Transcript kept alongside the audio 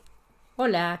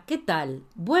Hola, ¿qué tal?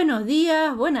 Buenos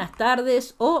días, buenas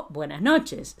tardes o buenas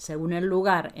noches, según el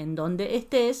lugar en donde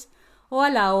estés o a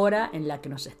la hora en la que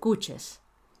nos escuches.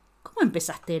 ¿Cómo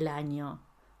empezaste el año?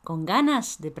 ¿Con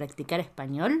ganas de practicar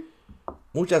español?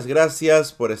 Muchas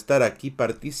gracias por estar aquí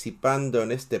participando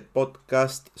en este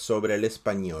podcast sobre el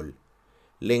español,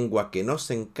 lengua que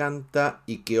nos encanta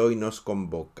y que hoy nos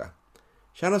convoca.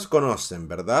 Ya nos conocen,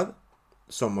 ¿verdad?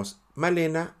 Somos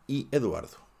Malena y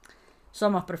Eduardo.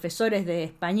 Somos profesores de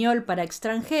español para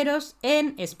extranjeros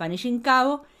en Spanish in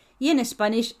Cabo y en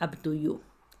Spanish Up to You.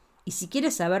 Y si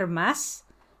quieres saber más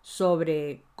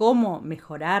sobre cómo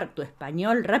mejorar tu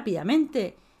español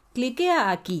rápidamente,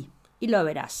 cliquea aquí y lo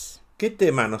verás. ¿Qué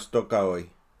tema nos toca hoy?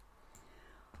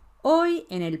 Hoy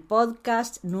en el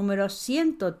podcast número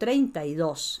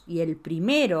 132 y el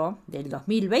primero del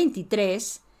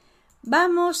 2023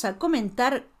 vamos a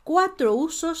comentar 4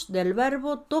 usos del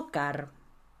verbo tocar.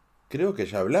 Creo que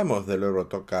ya hablamos del verbo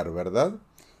tocar, ¿verdad?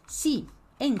 Sí,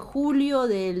 en julio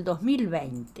del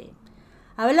 2020.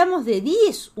 Hablamos de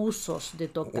 10 usos de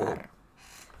tocar.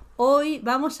 Hoy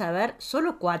vamos a ver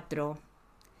solo 4.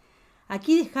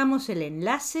 Aquí dejamos el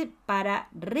enlace para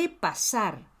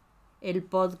repasar el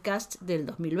podcast del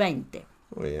 2020.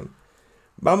 Muy bien.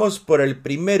 Vamos por el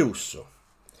primer uso,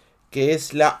 que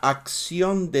es la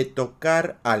acción de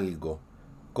tocar algo,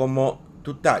 como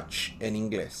to touch en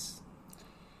inglés.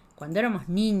 Cuando éramos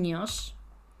niños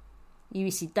y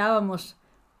visitábamos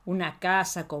una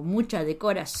casa con mucha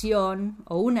decoración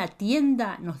o una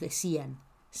tienda, nos decían,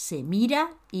 se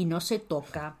mira y no se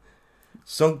toca.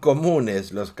 Son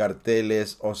comunes los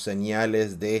carteles o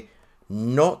señales de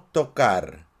no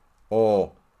tocar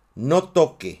o no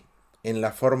toque en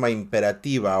la forma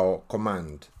imperativa o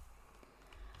command.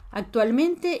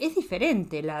 Actualmente es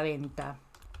diferente la venta.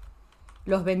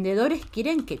 Los vendedores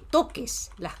quieren que toques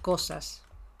las cosas,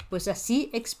 pues así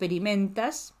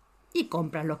experimentas y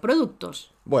compras los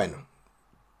productos. Bueno,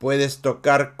 puedes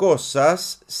tocar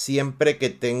cosas siempre que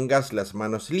tengas las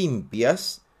manos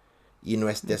limpias y no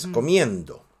estés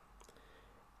comiendo.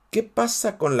 ¿Qué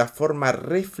pasa con la forma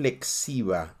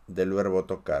reflexiva del verbo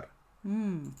tocar?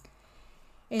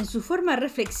 En su forma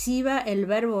reflexiva el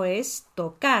verbo es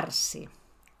tocarse.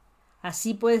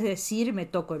 Así puedes decir me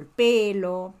toco el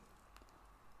pelo.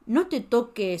 No te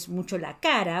toques mucho la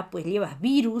cara, pues llevas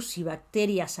virus y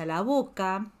bacterias a la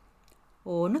boca.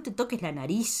 O no te toques la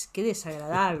nariz, qué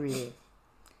desagradable.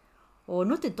 O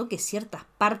no te toques ciertas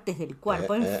partes del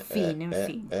cuerpo, en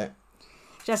fin.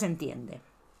 Ya se entiende.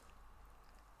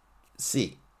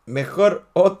 Sí, mejor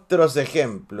otros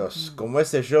ejemplos, como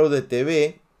ese show de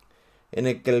TV en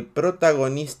el que el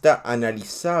protagonista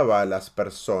analizaba a las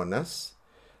personas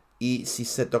y si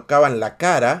se tocaban la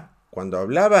cara, cuando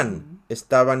hablaban,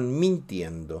 estaban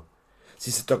mintiendo. Si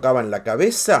se tocaban la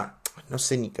cabeza, no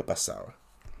sé ni qué pasaba.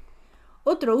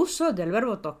 Otro uso del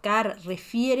verbo tocar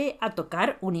refiere a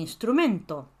tocar un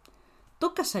instrumento.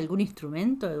 ¿Tocas algún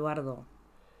instrumento, Eduardo?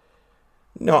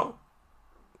 No,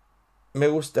 me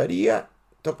gustaría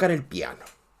tocar el piano,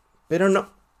 pero no.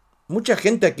 Mucha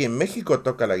gente aquí en México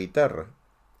toca la guitarra.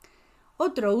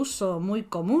 Otro uso muy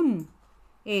común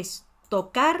es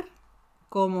tocar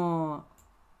como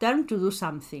turn to do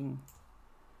something,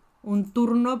 un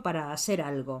turno para hacer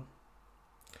algo.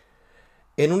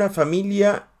 En una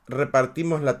familia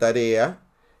repartimos la tarea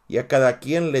y a cada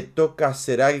quien le toca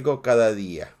hacer algo cada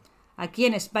día. Aquí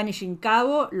en Spanish in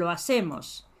Cabo lo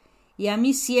hacemos y a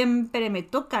mí siempre me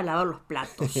toca lavar los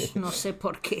platos, no sé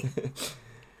por qué.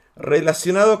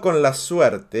 Relacionado con la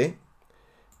suerte,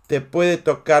 te puede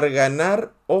tocar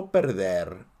ganar o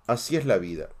perder. Así es la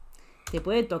vida. Te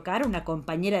puede tocar una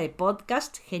compañera de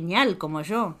podcast genial como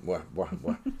yo. Buah.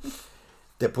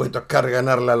 Te puede tocar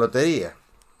ganar la lotería.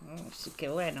 Sí, qué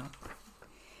bueno.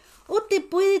 O te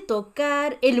puede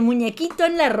tocar el muñequito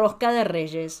en la rosca de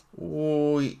Reyes.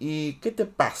 Uy, ¿y qué te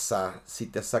pasa si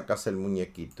te sacas el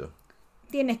muñequito?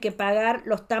 Tienes que pagar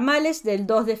los tamales del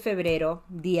 2 de febrero,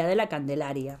 Día de la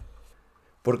Candelaria.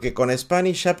 Porque con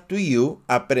Spanish Up to You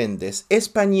aprendes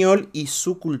español y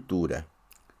su cultura.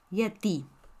 Y a ti,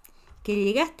 que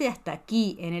llegaste hasta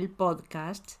aquí en el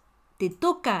podcast, te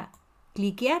toca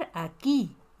cliquear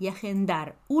aquí y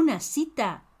agendar una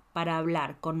cita para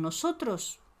hablar con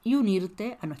nosotros y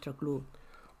unirte a nuestro club.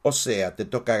 O sea, te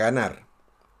toca ganar.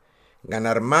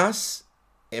 Ganar más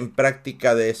en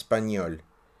práctica de español.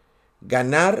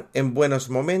 Ganar en buenos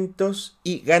momentos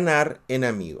y ganar en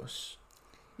amigos.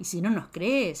 Y si no nos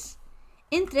crees,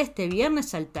 entra este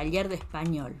viernes al taller de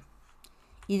español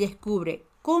y descubre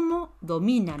cómo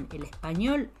dominan el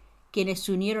español quienes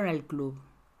se unieron al club.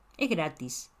 Es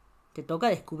gratis. Te toca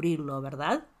descubrirlo,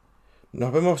 ¿verdad?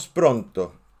 Nos vemos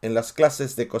pronto en las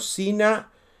clases de cocina,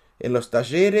 en los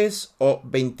talleres o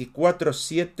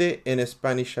 24/7 en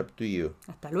Spanish Up to You.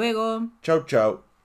 Hasta luego. Chau, chau.